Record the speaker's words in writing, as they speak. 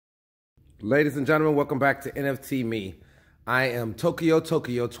Ladies and gentlemen, welcome back to NFT Me. I am Tokyo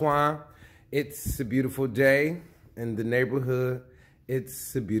Twan. It's a beautiful day in the neighborhood.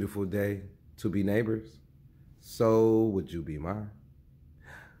 It's a beautiful day to be neighbors. So would you be mine?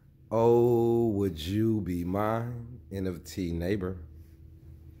 Oh, would you be mine, NFT neighbor?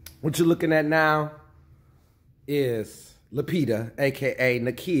 What you're looking at now is Lupita, aka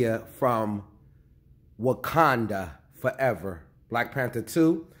Nakia from Wakanda Forever, Black Panther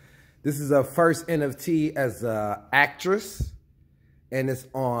 2. This is her first NFT as an actress, and it's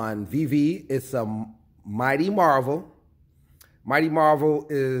on VeVe. It's a Mighty Marvel. Mighty Marvel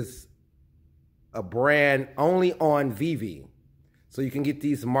is a brand only on VeVe. So you can get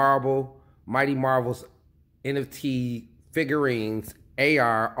these Mighty Marvel's NFT figurines,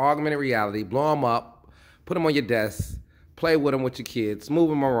 AR, augmented reality, blow them up, put them on your desk, play with them with your kids, move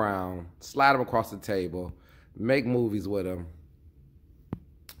them around, slide them across the table, make movies with them.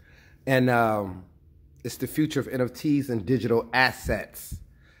 And it's the future of NFTs and digital assets.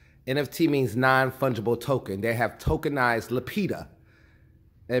 NFT means non-fungible token. They have tokenized Lupita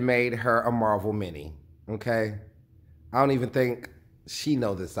and made her a Marvel Mini, okay? I don't even think she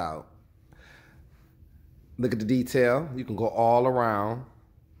knows this out. Look at the detail. You can go all around.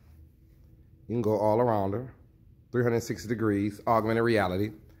 You can go all around her. 360 degrees, augmented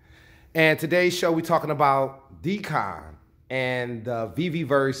reality. And today's show, we're talking about Decon and the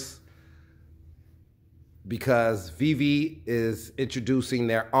VeVeverse, because VeVe is introducing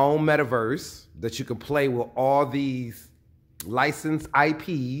their own metaverse that you can play with all these licensed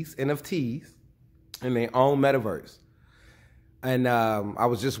IPs, NFTs, in their own metaverse. And I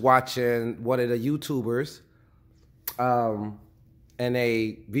was just watching one of the YouTubers, and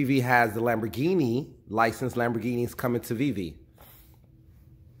VeVe has the Lamborghini, licensed Lamborghinis coming to VeVe.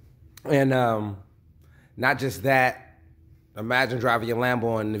 And not just that, imagine driving your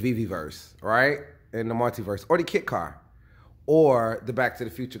Lambo in the VeVeverse, right? In the multiverse, or the kit car, or the Back to the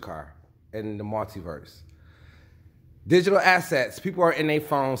Future car in the multiverse. Digital assets, people are in their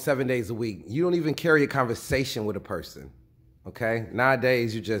phone 7 days a week. You don't even carry a conversation with a person, okay?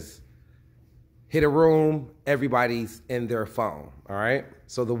 Nowadays, you just hit a room, everybody's in their phone, all right?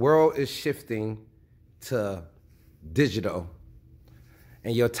 So the world is shifting to digital,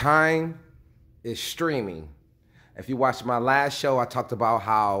 and your time is streaming. If you watched my last show, I talked about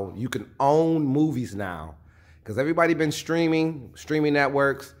how you can own movies now, because everybody been streaming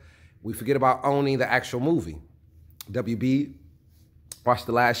networks. We forget about owning the actual movie. WB, watched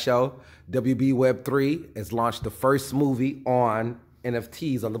the last show. WB Web3 has launched the first movie on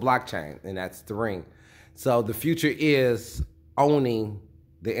NFTs on the blockchain, and that's The Ring. So the future is owning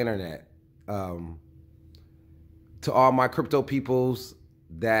the internet. To all my crypto peoples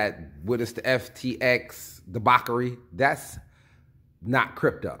that witnessed the FtX debauchery, that's not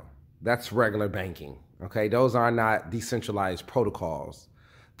crypto. That's regular banking, okay? Those are not decentralized protocols.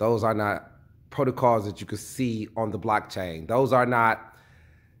 Those are not protocols that you could see on the blockchain. Those are not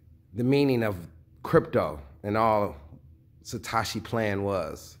the meaning of crypto and all Satoshi plan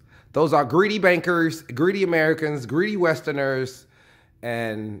was. Those are greedy bankers, greedy Americans, greedy Westerners,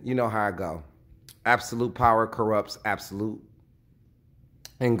 and you know how I go. Absolute power corrupts absolute,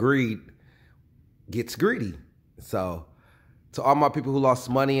 and greed gets greedy. So to all my people who lost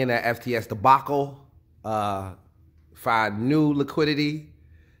money in that FTX debacle, find new liquidity.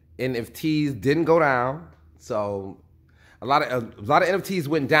 NFTs didn't go down. So a lot of NFTs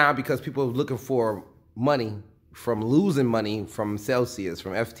went down because people were looking for money from losing money from Celsius,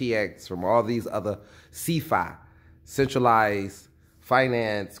 from FTX, from all these other CeFi, centralized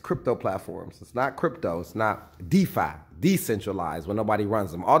finance, crypto platforms. It's not crypto, it's not DeFi, decentralized, when nobody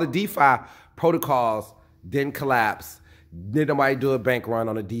runs them. All the DeFi protocols didn't collapse. Didn't nobody do a bank run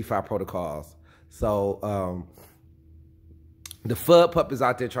on the DeFi protocols. So the FUD pup is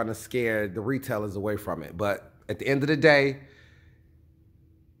out there trying to scare the retailers away from it. But at the end of the day,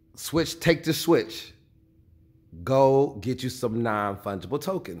 take the switch. Go get you some non-fungible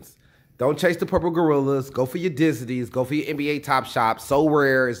tokens. Don't chase the purple gorillas. Go for your Disneys. Go for your NBA Top Shop. So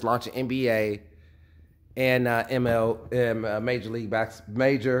Rare is launching NBA and Major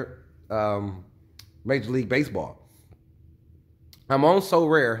League Baseball. I'm on So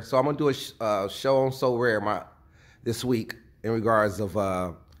Rare, so I'm gonna do a show on So Rare this week in regards of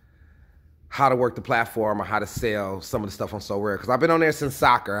how to work the platform or how to sell some of the stuff on So Rare. Because I've been on there since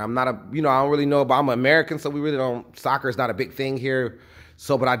soccer. I'm not I don't really know about, I'm an American, so we really don't, soccer is not a big thing here.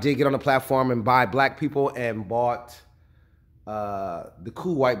 So, but I did get on the platform and buy black people and bought the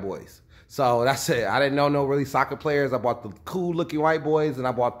cool white boys. So that's it. I didn't know no really soccer players. I bought the cool looking white boys and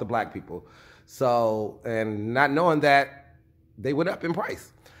I bought the black people. So, and not knowing that, they went up in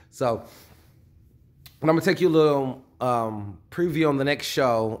price. So And I'm gonna take you a little preview on the next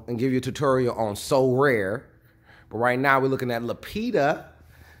show and give you a tutorial on So Rare. But right now we're looking at Lapita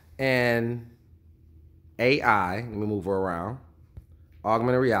and AI. Let me move her around.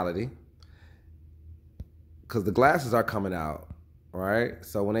 Augmented reality. Because the glasses are coming out, right?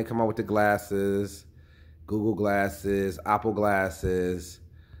 So when they come out with the glasses, Google glasses, Apple glasses,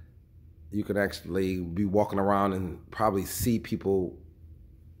 you can actually be walking around and probably see people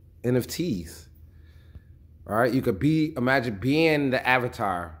NFTs. All right, you could imagine being the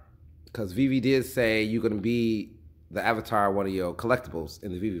avatar, because VeVe did say you're gonna be the avatar of one of your collectibles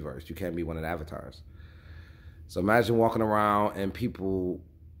in the VeVeverse. You can't be one of the avatars. So imagine walking around and people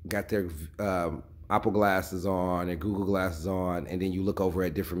got their Apple glasses on and Google glasses on, and then you look over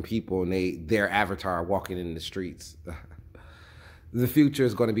at different people and their avatar walking in the streets. The future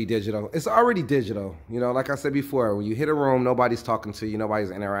is going to be digital. It's already digital. You know, like I said before, when you hit a room, nobody's talking to you,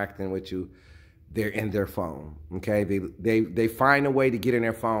 nobody's interacting with you. They're in their phone, okay? They find a way to get in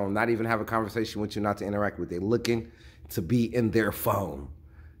their phone, not even have a conversation with you, not to interact with. They're looking to be in their phone.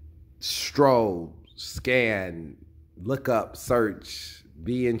 Stroll, scan, look up, search,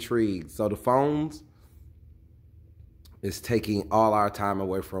 be intrigued. So the phones is taking all our time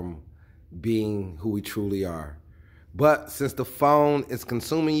away from being who we truly are. But since the phone is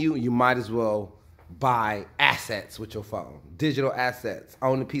consuming you, you might as well buy assets with your phone. Digital assets,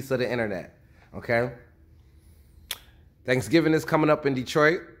 own a piece of the internet, okay? Thanksgiving is coming up in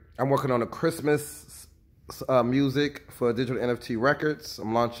Detroit. I'm working on a Christmas music for digital NFT records.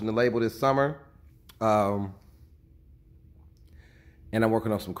 I'm launching the label this summer. And I'm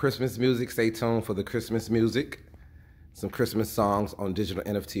working on some Christmas music. Stay tuned for the Christmas music. Some Christmas songs on digital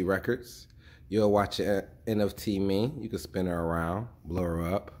NFT records. You'll watch an NFT me. You can spin her around, blow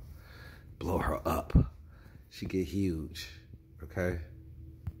her up. Blow her up. She get huge, okay?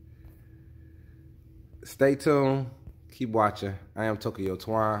 Stay tuned. Keep watching. I am Tokyo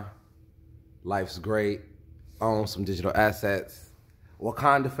Twine. Life's great. Own some digital assets.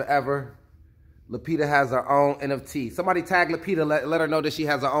 Wakanda forever. Lapita has her own NFT. Somebody tag Lapita. Let her know that she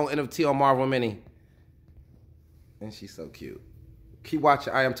has her own NFT on Marvel Mini. And she's so cute. Keep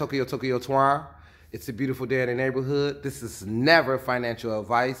watching. I am Tokyo Twine. It's a beautiful day in the neighborhood. This is never financial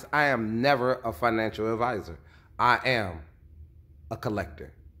advice. I am never a financial advisor. I am a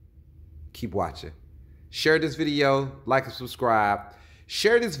collector. Keep watching. Share this video, like and subscribe.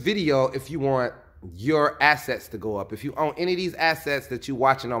 Share this video if you want your assets to go up. If you own any of these assets that you're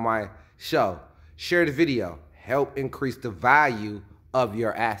watching on my show, share the video. Help increase the value of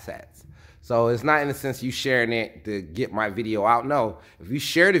your assets. So it's not in the sense you sharing it to get my video out. No, if you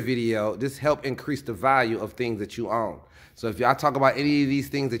share the video, this help increase the value of things that you own. So if y'all talk about any of these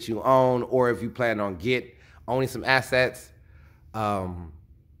things that you own, or if you plan on owning some assets, share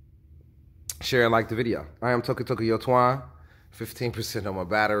and like the video. I am Tokyo Twine. 15% on my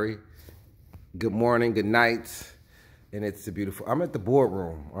battery. Good morning, good night, and it's a beautiful. I'm at the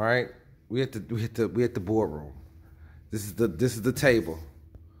boardroom. All right, we at the boardroom. This is the table.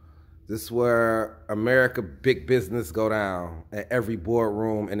 This is where America big business go down at every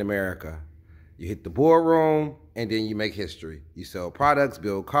boardroom in America. You hit the boardroom and then you make history. You sell products,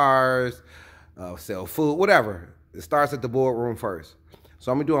 build cars, sell food, whatever. It starts at the boardroom first.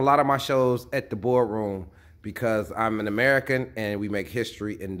 So I'm gonna do a lot of my shows at the boardroom because I'm an American and we make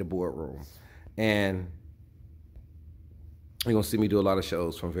history in the boardroom. And you're gonna see me do a lot of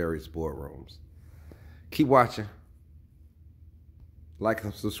shows from various boardrooms. Keep watching. Like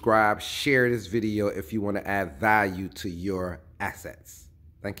and subscribe. Share this video if you want to add value to your assets.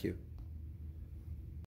 Thank you.